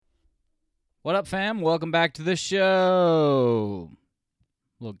What up, fam? Welcome back to the show.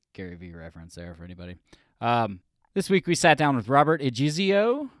 Little Gary Vee reference there for anybody. This week we sat down with Robert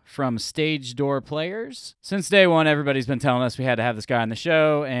Egizio from Stage Door Players. Since day one, everybody's been telling us we had to have this guy on the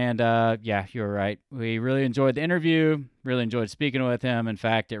show, and yeah, you were right. We really enjoyed the interview, really enjoyed speaking with him. In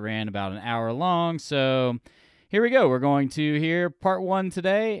fact, it ran about an hour long, so here we go. We're going to hear part 1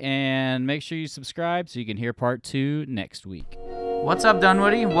 today, and make sure you subscribe so you can hear part 2 next week. What's up,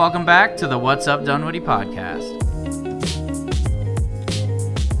 Dunwoody? Welcome back to the What's Up, Dunwoody podcast.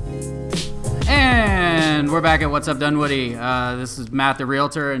 And we're back at What's Up, Dunwoody. This is Matt, the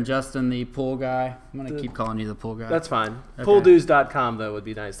realtor, and Justin, the pool guy. I'm going to keep calling you the pool guy. That's fine. Okay. Pooldues.com, though, would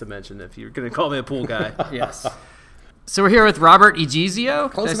be nice to mention if you're going to call me a pool guy. Yes. So we're here with Robert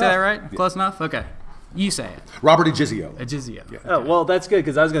Egizio. Close Did I say that enough. right? Yeah. Close enough? Okay. You say it. Robert Egizio. Egizio. Yeah. Oh, well, that's good,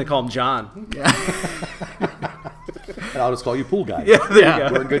 because I was going to call him John. And I'll just call you Pool Guy. Yeah, there you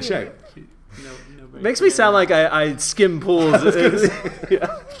go. We're in good shape. Makes me sound like I skim pools.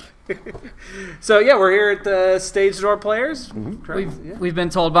 Yeah. So, yeah, we're here at the Stage Door Players. Mm-hmm. We've been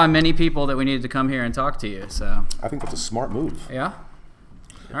told by many people that we needed to come here and talk to you, so I think that's a smart move yeah.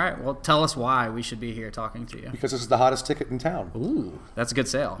 All right, well, tell us why we should be here talking to you. because this is the hottest ticket in town. Ooh, that's a good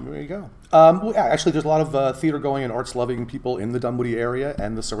sale. There you go. Well, yeah, actually, there's a lot of theater going and arts loving people in the Dunwoody area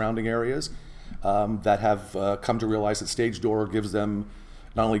and the surrounding areas that have come to realize that Stage Door gives them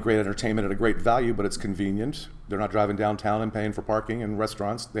not only great entertainment at a great value, but it's convenient. They're not driving downtown and paying for parking and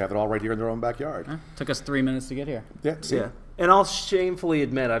restaurants. They have it all right here in their own backyard. Took us 3 minutes to get here. Yeah, see? Yeah. And I'll shamefully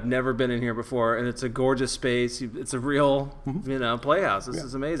admit I've never been in here before, and it's a gorgeous space. It's a real, playhouse. This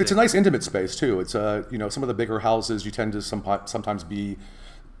is amazing. It's a nice intimate space too. It's some of the bigger houses you tend to sometimes be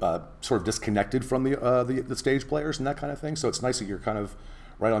sort of disconnected from the stage players and that kind of thing. So it's nice that you're kind of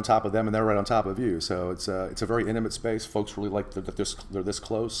right on top of them and they're right on top of you. So it's a very intimate space. Folks really like that they're this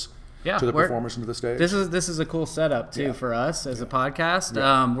close to the performers and to the stage. This is a cool setup too for us as a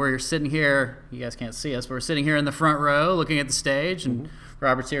podcast. We're sitting here. You guys can't see us, but we're sitting here in the front row, looking at the stage, and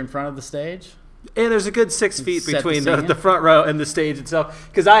Robert's here in front of the stage. And there's a good 6 feet Set the between scene. the front row and the stage itself.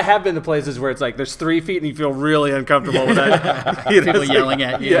 Because I have been to places where it's like there's 3 feet and you feel really uncomfortable with that. People yelling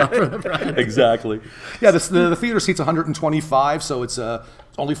at you from the front. Exactly. Yeah, the theater seats 125, so it's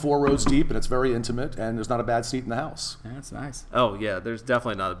only 4 rows deep and it's very intimate and there's not a bad seat in the house. Yeah, that's nice. Oh, yeah, there's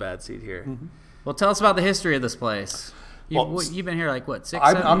definitely not a bad seat here. Well, tell us about the history of this place. You've been here like what, 6,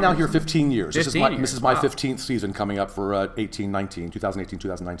 7 I'm now years? here 15 years. 15 This is my wow. 15th season coming up for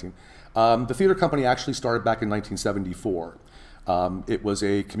 2018-2019. The theater company actually started back in 1974. It was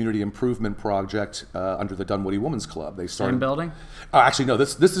a community improvement project under the Dunwoody Women's Club. They started Same building? Actually, no.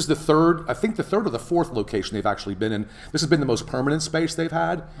 This is the third. I think the third or the fourth location they've actually been in. This has been the most permanent space they've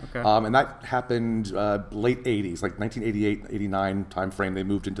had, and that happened late '80s, like 1988, '89 timeframe. They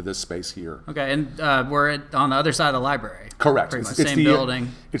moved into this space here. Okay, and we're on the other side of the library. Correct. Pretty much. It's Same the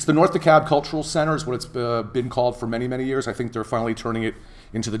building. It's the North DeKalb Cultural Center is what it's been called for many, many years. I think they're finally turning it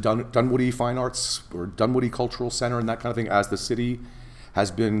into the Dunwoody Fine Arts or Dunwoody Cultural Center and that kind of thing as the city has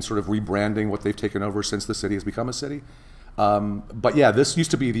been sort of rebranding what they've taken over since the city has become a city. But yeah, this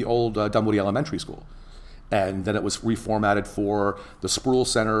used to be the old Dunwoody Elementary School. And then it was reformatted for the Spruill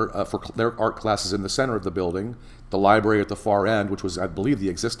Center for their art classes in the center of the building, the library at the far end, which was, I believe, the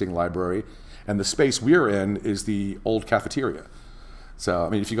existing library, and the space we're in is the old cafeteria. So, I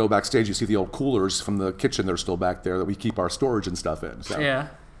mean, if you go backstage, you see the old coolers from the kitchen that are still back there that we keep our storage and stuff in. So. Yeah.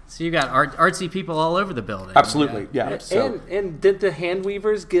 So you got artsy people all over the building. Absolutely, yeah. So And did the Hand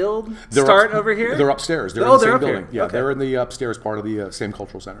Weavers Guild they're start up- over here? They're upstairs. They're Oh, in the they're same up here. building. Yeah, Okay. they're in the upstairs part of the same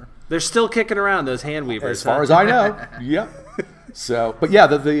cultural center. They're still kicking around, those Hand Weavers. As far as I know, yep. So, but yeah,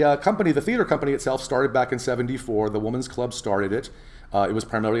 the company, the theater company itself started back in '74. The Women's Club started it. It was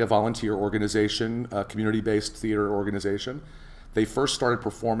primarily a volunteer organization, a community-based theater organization. They first started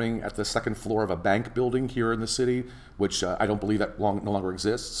performing at the second floor of a bank building here in the city, which I don't believe that no longer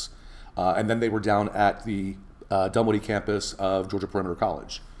exists. And then they were down at the Dunwoody campus of Georgia Perimeter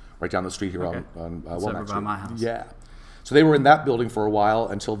College, right down the street here on It's Womack over by Street. my house. Yeah. So they were in that building for a while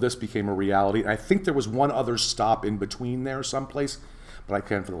until this became a reality. And I think there was one other stop in between there someplace, but I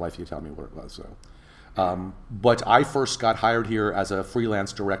can't for the life of you tell me where it was. So, but I first got hired here as a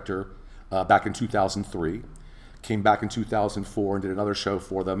freelance director back in 2003. Came back in 2004 and did another show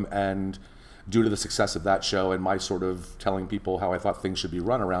for them. And due to the success of that show and my sort of telling people how I thought things should be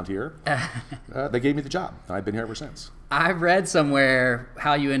run around here, they gave me the job. And I've been here ever since. I read somewhere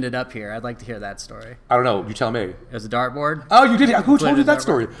how you ended up here. I'd like to hear that story. I don't know. You tell me. It was a dartboard. Oh, you did? Who told you Included that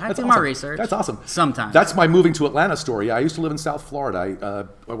story? I That's do awesome. my research. That's awesome. Sometimes. That's my moving to Atlanta story. I used to live in South Florida.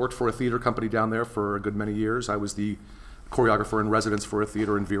 I worked for a theater company down there for a good many years. I was the choreographer in residence for a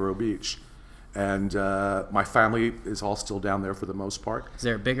theater in Vero Beach. And my family is all still down there for the most part. Is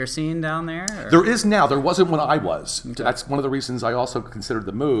there a bigger scene down there? Or? There is now. There wasn't when I was. Okay. That's one of the reasons I also considered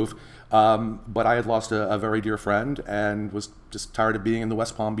the move. But I had lost a very dear friend and was just tired of being in the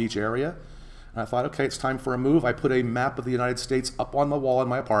West Palm Beach area. And I thought, okay, it's time for a move. I put a map of the United States up on the wall in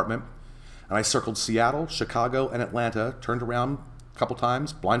my apartment, and I circled Seattle, Chicago, and Atlanta, turned around a couple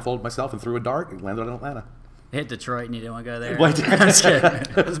times, blindfolded myself, and threw a dart, and landed in Atlanta. Hit Detroit and you didn't want to go there? Wait, I'm just kidding.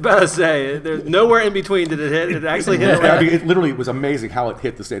 I was about to say, there's nowhere in between did it hit. It actually hit I around. mean, it literally was amazing how it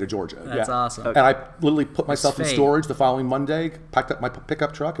hit the state of Georgia. That's awesome. And I literally put myself in fate. storage the following Monday, packed up my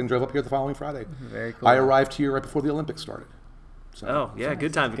pickup truck, and drove up here the following Friday. Very cool. I arrived here right before the Olympics started. So, Oh, yeah,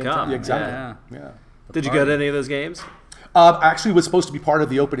 good time to Good come. time. exactly. Yeah. Did you go to any of those games? I actually was supposed to be part of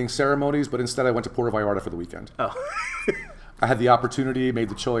the opening ceremonies, but instead I went to Puerto Vallarta for the weekend. Oh. I had the opportunity, made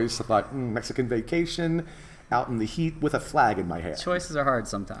the choice. I thought, Mexican vacation, out in the heat with a flag in my hand. Choices are hard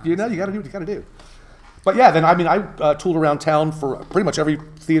sometimes. You know, you got to do what you got to do. But yeah, then I tooled around town for pretty much every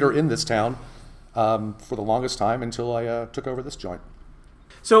theater in this town for the longest time until I took over this joint.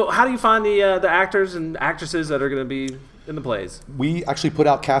 So how do you find the actors and actresses that are going to be in the plays? We actually put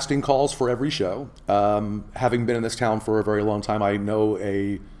out casting calls for every show. Having been in this town for a very long time, I know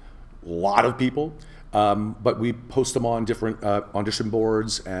a lot of people. But we post them on different audition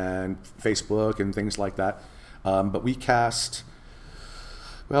boards and Facebook and things like that. But we cast,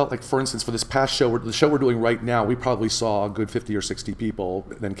 well, like for instance, for this past show, the show we're doing right now, we probably saw a good 50 or 60 people,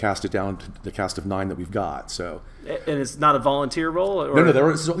 then cast it down to the cast of 9 that we've got. So, And it's not a volunteer role? Or?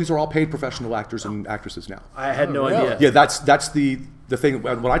 no, these are all paid professional actors and actresses now. I had no idea. Yeah, that's the thing.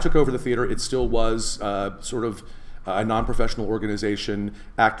 When I took over the theater, it still was sort of a non-professional organization.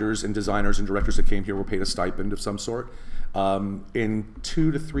 Actors and designers and directors that came here were paid a stipend of some sort. In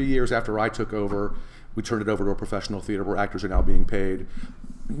 2 to 3 years after I took over, we turned it over to a professional theater where actors are now being paid.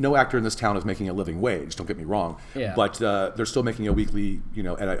 No actor in this town is making a living wage, don't get me wrong. Yeah. But they're still making a weekly,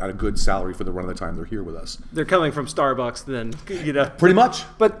 at a good salary for the run of the time they're here with us. They're coming from Starbucks then, Pretty much.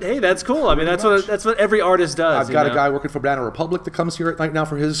 But hey, that's cool. I mean, that's what every artist does. I've got a guy working for Banana Republic that comes here at night now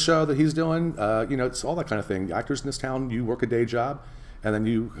for his show that he's doing. It's all that kind of thing. Actors in this town, you work a day job, and then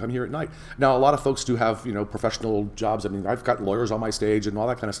you come here at night. Now, a lot of folks do have, professional jobs. I mean, I've got lawyers on my stage and all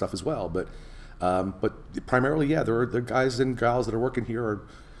that kind of stuff as well. But primarily, yeah, there are guys and gals that are working here are,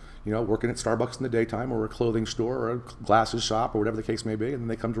 working at Starbucks in the daytime or a clothing store or a glasses shop or whatever the case may be, and then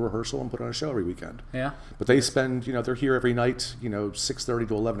they come to rehearsal and put on a show every weekend. Yeah. But they spend, they're here every night, 6:30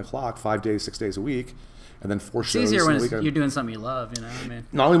 to 11 o'clock, 5 days, 6 days a week, and then 4 shows. It's easier when a week. you're doing something you love, I mean.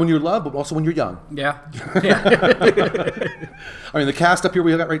 Not only when you love, but also when you're young. Yeah. I mean, the cast up here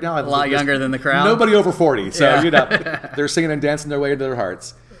we got right now, A lot younger than the crowd. Nobody over 40, so Yeah. they're singing and dancing their way into their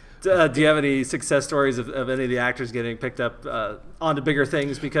hearts. Do you have any success stories of any of the actors getting picked up onto bigger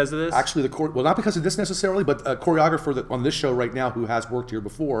things because of this? Actually, not because of this necessarily, but a choreographer on this show right now who has worked here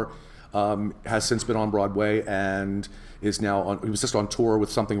before has since been on Broadway and is now he was just on tour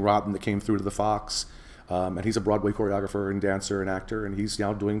with Something Rotten that came through to the Fox. And he's a Broadway choreographer and dancer and actor, and he's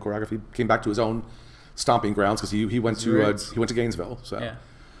now doing choreography. Came back to his own stomping grounds because he went to Gainesville. So.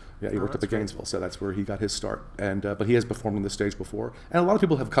 Yeah, he worked up at Gainesville, so that's where he got his start. And but he has performed on this stage before, and a lot of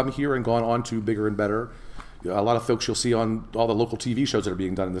people have come here and gone on to bigger and better. A lot of folks you'll see on all the local TV shows that are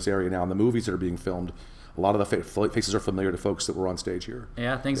being done in this area now, and the movies that are being filmed. A lot of the faces are familiar to folks that were on stage here.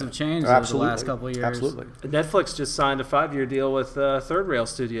 Yeah, things have changed over the last couple of years. Absolutely. Netflix just signed a 5-year deal with Third Rail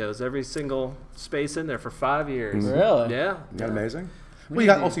Studios. Every single space in there for 5 years. Really? Yeah. Isn't that amazing? Well,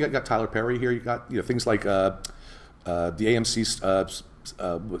 you got Tyler Perry here. You got things like the AMC.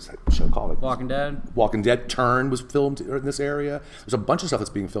 What's that show called? Walking Dead. Walking Dead. Turn was filmed in this area. There's a bunch of stuff that's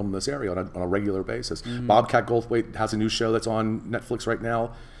being filmed in this area on a regular basis. Bobcat Goldthwait has a new show that's on Netflix right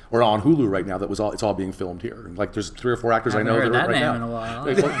now, or on Hulu right now. It's all being filmed here. And there's 3 or 4 actors I know heard that that are right name now. in a while.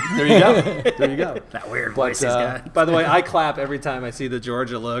 There you go. There you go. That weird voice he's got. By the way, I clap every time I see the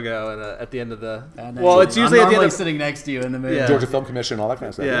Georgia logo and at the end of the. And Well, it's usually I'm at the end normally of. sitting next to you in the movie. Yeah. Georgia Film Commission, all that kind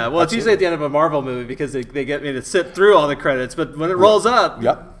of stuff. Yeah, well, it's usually at the end of a Marvel movie because they get me to sit through all the credits, but when it rolls up.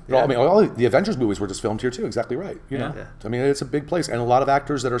 Yep. I mean, all the Avengers movies were just filmed here too. Exactly right. You know? Yeah. I mean, it's a big place, and a lot of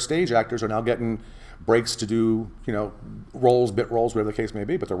actors that are stage actors are now getting breaks to do, roles, bit roles, whatever the case may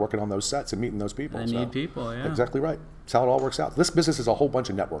be. But they're working on those sets and meeting those people. They need people, yeah. Exactly right. That's how it all works out. This business is a whole bunch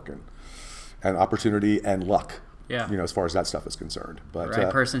of networking, and opportunity and luck. Yeah. As far as that stuff is concerned. But Right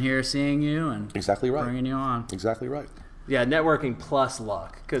person here seeing you and exactly right. bringing you on. Exactly right. Yeah, networking plus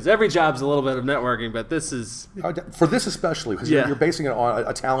luck. Because every job's a little bit of networking, but this is. For this especially, because Yeah. you're basing it on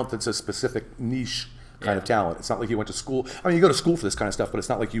a talent that's a specific niche kind of talent. It's not like you went to school. I mean, you go to school for this kind of stuff, but it's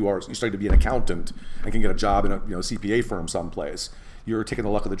not like you studied to be an accountant and can get a job in a CPA firm someplace. you're taking the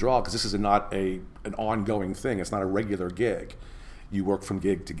luck of the draw because this is not an ongoing thing. It's not a regular gig. You work from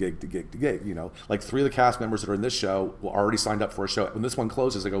gig to gig to gig to gig. You know, like 3 of the cast members that are in this show were already signed up for a show. When this one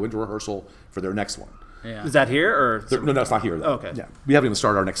closes, they go into rehearsal for their next one. Yeah. Is that here or? No, it's not here. Though. Oh, okay. Yeah, we haven't even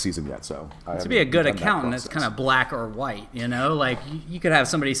started our next season yet. So to be a good accountant, it's kind of black or white. You know, like you could have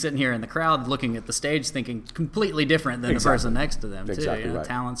somebody sitting here in the crowd looking at the stage thinking completely different than the person next to them too. Exactly You know, right.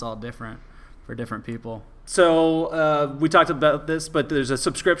 Talent's all different for different people. So we talked about this, but there's a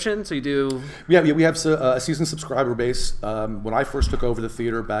subscription. So you do. Yeah, we have a season subscriber base. When I first took over the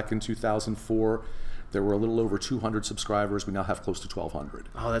theater back in 2004, there were a little over 200 subscribers. We now have close to 1,200.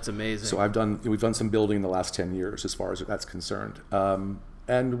 Oh, that's amazing. So we've done some building in the last 10 years as far as that's concerned.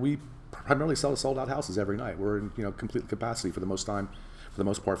 And we primarily sell sold out houses every night. We're in complete capacity for the most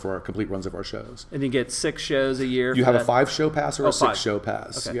part for our complete runs of our shows. And you get 6 shows a year. You have that? a 5-show pass or a 5. 6-show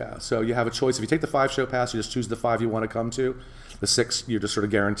pass. Okay. Yeah. So you have a choice. If you take the 5-show pass, you just choose the 5 you want to come to. The 6, you're just sort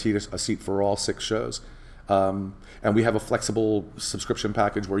of guaranteed a seat for all 6 shows. And we have a flexible subscription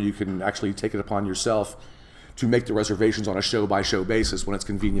package where you can actually take it upon yourself to make the reservations on a show-by-show basis when it's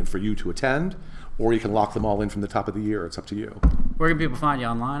convenient for you to attend, or you can lock them all in from the top of the year. It's up to you. Where can people find you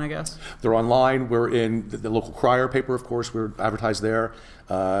online, I guess? They're online. We're in the local Crier paper, of course. We're advertised there.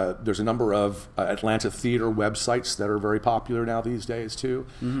 There's a number of Atlanta theater websites that are very popular now these days, too.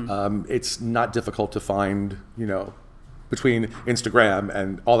 Mm-hmm. It's not difficult to find, between Instagram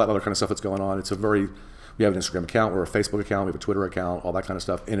and all that other kind of stuff that's going on. We have an Instagram account, or a Facebook account, we have a Twitter account, all that kind of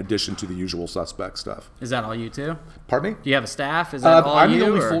stuff, in addition to the usual suspect stuff. Is that all you too? Pardon me? Do you have a staff? Is that all I'm you? the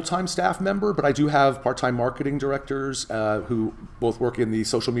only or? full-time staff member, but I do have part-time marketing directors who both work in the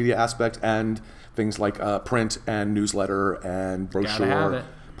social media aspect and things like print and newsletter and brochure,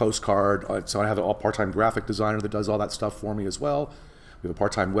 postcard. So I have a part-time graphic designer that does all that stuff for me as well. We have a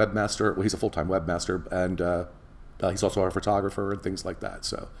part-time webmaster. Well, he's a full-time webmaster, and he's also our photographer and things like that.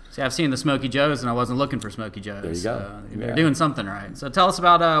 So, see, I've seen the Smokey Joe's, and I wasn't looking for Smokey Joe's. There you go. You're doing something right. So tell us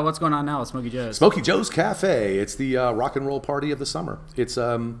about what's going on now with Smokey Joe's. Smokey Joe's Cafe. It's the rock and roll party of the summer. It's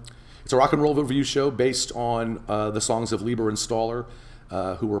a rock and roll review show based on the songs of Lieber and Stoller,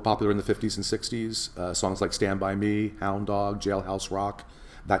 who were popular in the 50s and 60s. Songs like Stand By Me, Hound Dog, Jailhouse Rock.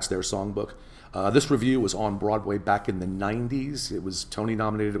 That's their songbook. This review was on Broadway back in the 90s. It was Tony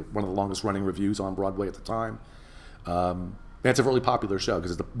nominated, one of the longest running reviews on Broadway at the time. And it's a really popular show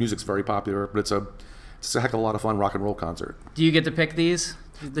because the music's very popular, but it's a heck of a lot of fun rock and roll concert. Do you get to pick these?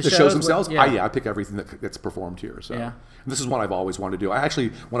 The shows themselves? Yeah. I pick everything that gets performed here. So yeah. And this is one I've always wanted to do.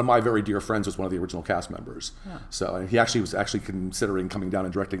 One of my very dear friends was one of the original cast members. Yeah. So and he was considering coming down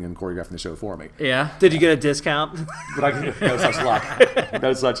and directing and choreographing the show for me. Yeah. Did you get a discount? But no such luck.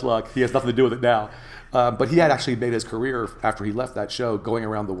 No such luck. He has nothing to do with it now. But he had actually made his career after he left that show going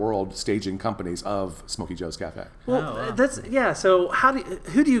around the world staging companies of Smokey Joe's Cafe. Well, So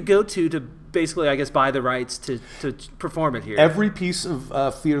who do you go to basically, I guess, buy the rights to perform it here? Every piece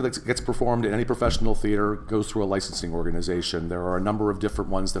of theater that gets performed in any professional theater goes through a licensing organization. There are a number of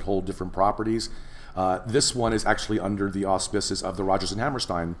different ones that hold different properties. This one is actually under the auspices of the Rodgers and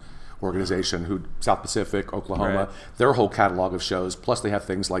Hammerstein organization, South Pacific, Oklahoma, right. Their whole catalog of shows, plus they have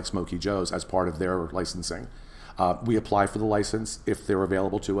things like Smokey Joe's as part of their licensing. We apply for the license. If they're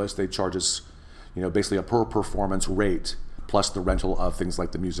available to us, they charge us, basically a per performance rate, plus the rental of things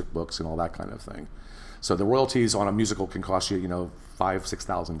like the music books and all that kind of thing. So the royalties on a musical can cost you,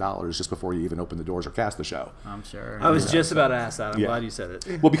 $5,000-$6,000 just before you even open the doors or cast the show. I'm sure. I was just about to ask that. I'm glad you said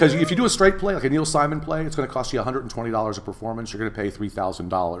it. Well, because if you do a straight play, like a Neil Simon play, it's going to cost you $120 a performance. You're going to pay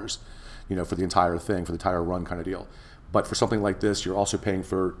 $3,000, for the entire thing, for the entire run kind of deal. But for something like this, you're also paying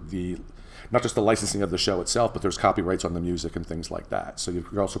for not just the licensing of the show itself, but there's copyrights on the music and things like that. So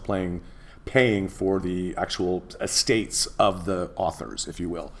you're also paying for the actual estates of the authors, if you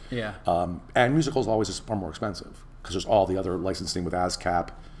will. Yeah. And musicals always are more expensive because there's all the other licensing with ASCAP,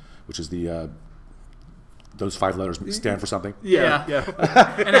 which is those 5 letters stand for something. Yeah.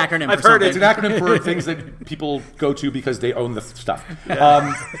 An acronym. I've heard It's an acronym for things that people go to because they own the stuff.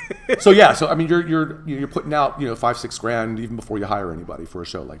 Yeah. So I mean, you're putting out $5-6 grand even before you hire anybody for a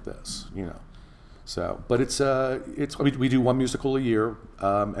show like this. So, but we do 1 musical a year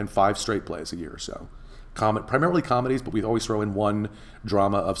and 5 straight plays a year. So, primarily comedies, but we always throw in 1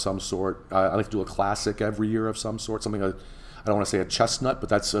 drama of some sort. I like to do a classic every year of some sort. I don't want to say a chestnut, but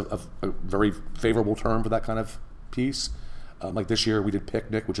that's a very favorable term for that kind of piece. Like this year, we did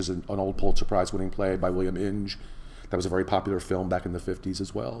Picnic, which is an old Pulitzer Prize winning play by William Inge. That was a very popular film back in the 50s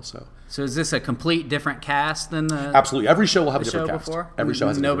as well. So is this a complete different cast than the absolutely every show will have a show different cast. before? Every show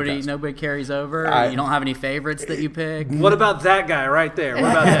has a different cast. Nobody carries over. You don't have any favorites that you pick. What about that guy right there?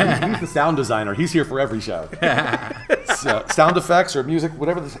 What about that? He's the sound designer. He's here for every show. So, sound effects or music,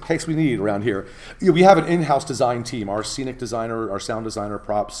 whatever the case we need around here. We have an in-house design team. Our scenic designer, our sound designer,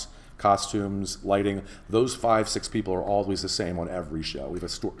 props, costumes, lighting. Those 5-6 people are always the same on every show. We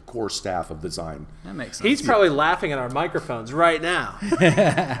have a core staff of design. That makes sense. He's probably laughing at our microphones right now. I think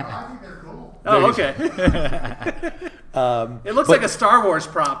they're cool. Oh, okay. It looks like a Star Wars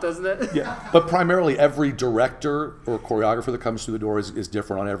prop, doesn't it? Yeah, but primarily every director or choreographer that comes through the door is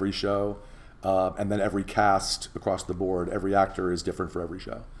different on every show. And then every cast across the board, every actor is different for every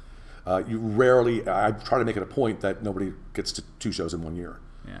show. You rarely, I try to make it a point that nobody gets to 2 shows in 1 year.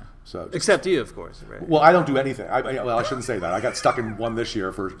 Yeah. So Except you, of course. Right? well, I don't do anything. Well, I shouldn't say that. I got stuck in 1 this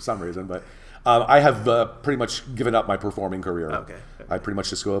year for some reason, but I have pretty much given up my performing career. Okay. I pretty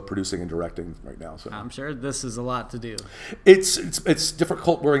much just go producing and directing right now. So I'm sure this is a lot to do. it's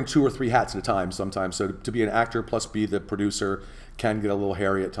difficult wearing 2 or 3 hats at a time sometimes. So to be an actor plus be the producer can get a little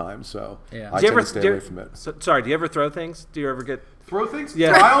hairy at times. So Yeah. I Do you tend ever to stay away from it. Sorry, do you ever throw things? Do you ever get Throw things?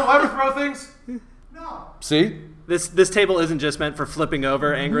 Yeah. I don't ever throw things. No. See? this table isn't just meant for flipping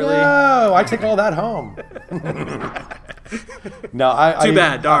over angrily? No, I take all that home. No, Too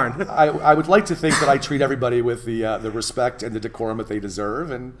bad, darn. I would like to think that I treat everybody with the respect and the decorum that they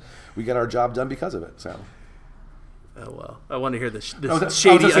deserve, and we get our job done because of it. So. Oh, well. I want to hear the I was gonna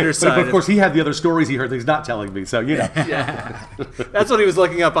shady say, underside. But of course, he had the other stories he heard that he's not telling me. So, you know. Yeah. That's what he was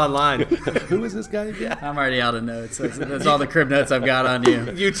looking up online. Who is this guy again? I'm already out of notes. That's all the crib notes I've got on you.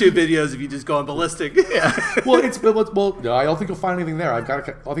 YouTube videos of you just going ballistic. Well, no, I don't think you'll find anything there. I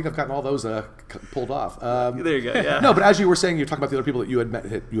think I've gotten all those pulled off. There you go. Yeah. No, but as you were saying, you're talking about the other people that you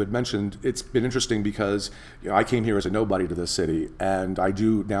had mentioned. It's been interesting because I came here as a nobody to this city, and I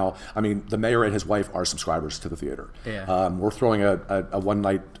do now. I mean, the mayor and his wife are subscribers to the theater. Yeah. We're throwing a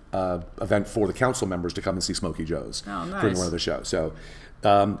one-night event for the council members to come and see Smokey Joe's during one of the shows. So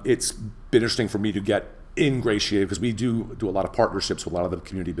it's been interesting for me to get ingratiated because we do a lot of partnerships with a lot of the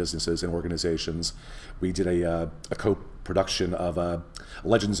community businesses and organizations. We did a co-production of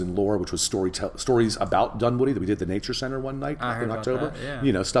Legends and Lore, which was stories about Dunwoody that we did at the Nature Center one night in October. That,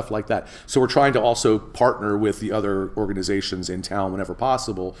 yeah. Stuff like that. So we're trying to also partner with the other organizations in town whenever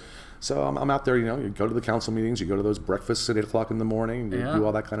possible. So I'm out there, you go to the council meetings, you go to those breakfasts at 8 o'clock in the morning, you do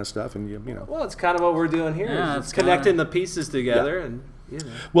all that kind of stuff, and you know. Well, it's kind of what we're doing here. Yeah, it's connecting the pieces together, and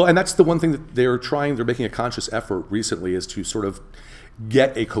Well, and that's the one thing that they're making a conscious effort recently is to sort of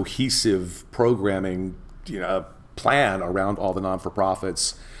get a cohesive programming, plan around all the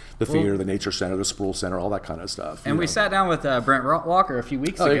non-for-profits, the theater, the Nature Center, the Sproul Center, all that kind of stuff. And we sat down with Brent Walker a few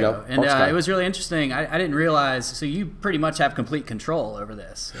weeks there you ago, go. and it was really interesting. I didn't realize, so you pretty much have complete control over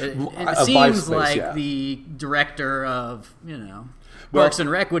this. It seems Space, like the director of, Parks and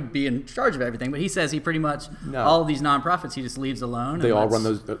Rec would be in charge of everything, but he says he pretty much, all of these nonprofits, he just leaves alone. They all run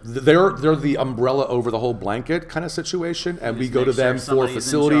those. They're the umbrella over the whole blanket kind of situation, and we go to them for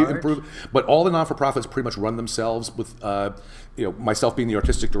facility improvement. But all the non-for-profits pretty much run themselves with, myself being the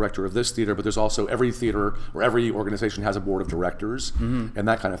artistic director of this theater, but there's also every theater or every organization has a board of directors and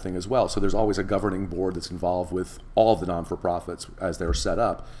that kind of thing as well. So there's always a governing board that's involved with all of the non-for-profits as they're set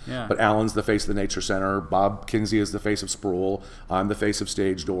up. Yeah. But Alan's the face of the Nature Center. Bob Kinsey is the face of Sproul. I'm the face of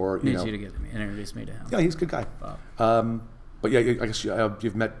Stage Door. You to introduce me to him. Yeah, he's a good guy. But yeah, I guess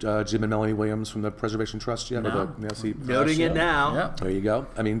you've met Jim and Melanie Williams from the Preservation Trust yet? No. noting it now. Yep. There you go.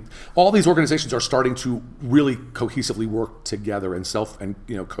 I mean, all these organizations are starting to really cohesively work together and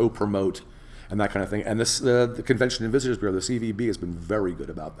co-promote and that kind of thing. And this the Convention and Visitors Bureau, the CVB, has been very good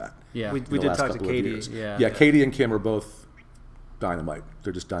about that. Yeah. We did talk to Katie. Yeah. Katie and Kim are both dynamite.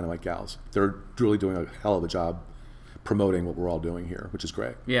 They're just dynamite gals. They're really doing a hell of a job promoting what we're all doing here, which is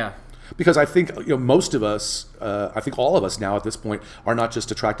great. Yeah. Because I think most of us, I think all of us now at this point are not just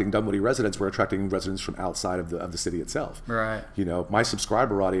attracting Dunwoody residents, we're attracting residents from outside of the city itself. Right. My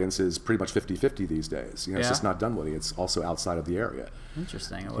subscriber audience is pretty much 50-50 these days. It's just not Dunwoody, it's also outside of the area.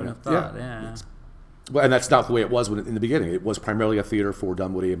 Interesting. I wouldn't have thought. Yeah. Well, and that's not the way it was in the beginning. It was primarily a theater for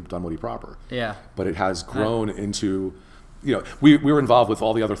Dunwoody and Dunwoody proper. Yeah. But it has grown into, we were involved with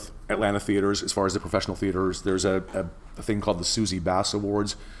all the other Atlanta theaters as far as the professional theaters. There's a thing called the Susie Bass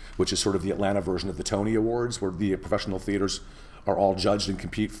Awards, which is sort of the Atlanta version of the Tony Awards, where the professional theaters are all judged and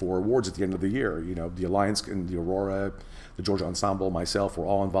compete for awards at the end of the year. The Alliance and the Aurora, the Georgia Ensemble, myself, we're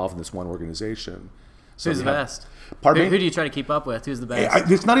all involved in this one organization. So Who's we the have- best? Pardon me? Who do you try to keep up with? Who's the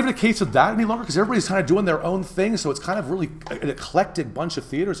best? It's not even a case of that any longer because everybody's kind of doing their own thing. So it's kind of really an eclectic bunch of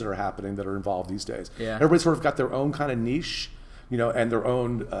theaters that are happening that are involved these days. Yeah. Everybody's sort of got their own kind of niche, and their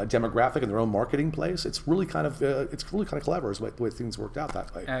own demographic and their own marketing place. It's really kind of clever is the way things worked out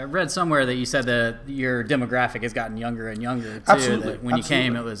that way. I read somewhere that you said that your demographic has gotten younger and younger too. Absolutely, That when you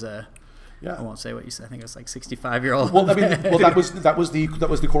came, absolutely. it was a. Yeah. I won't say what you said. I think it was like 65-year-old. Well, I mean, that was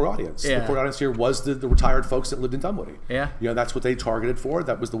the core audience. Yeah. The core audience here was the retired folks that lived in Dunwoody. Yeah. That's what they targeted for.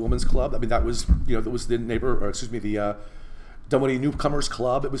 That was the women's club. I mean, that was the Dunwoody Newcomers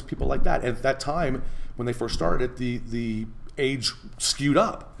Club. It was people like that. And at that time, when they first started, the age skewed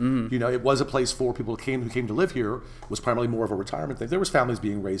up. Mm-hmm. It was a place for people who came to live here. It was primarily more of a retirement thing. There was families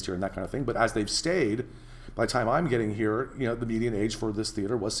being raised here and that kind of thing. But as they've stayed, by the time I'm getting here, the median age for this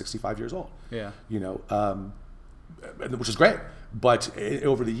theater was 65 years old. Yeah. Which is great. But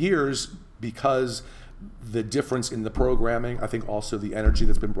over the years, because the difference in the programming, I think also the energy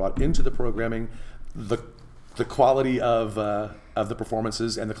that's been brought into the programming, the quality of the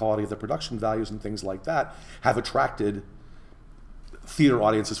performances and the quality of the production values and things like that have attracted theater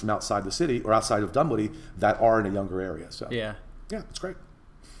audiences from outside the city or outside of Dunwoody that are in a younger area. So Yeah. it's great.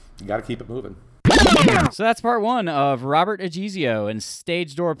 You got to keep it moving. So that's part one of Robert Agizio and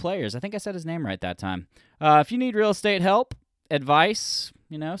Stage Door Players. I think I said his name right that time. If you need real estate help, advice,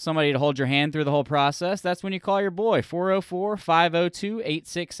 somebody to hold your hand through the whole process, that's when you call your boy,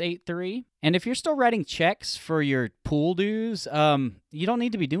 404-502-8683. And if you're still writing checks for your pool dues, you don't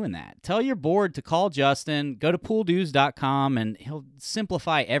need to be doing that. Tell your board to call Justin, go to pooldues.com, and he'll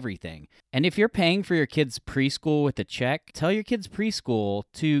simplify everything. And if you're paying for your kid's preschool with a check, tell your kid's preschool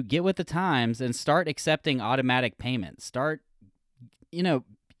to get with the times and start accepting automatic payments. You don't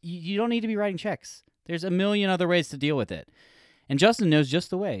need to be writing checks. There's a million other ways to deal with it. And Justin knows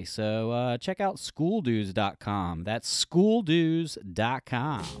just the way, so check out schooldues.com. That's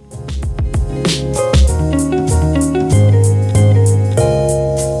schooldues.com.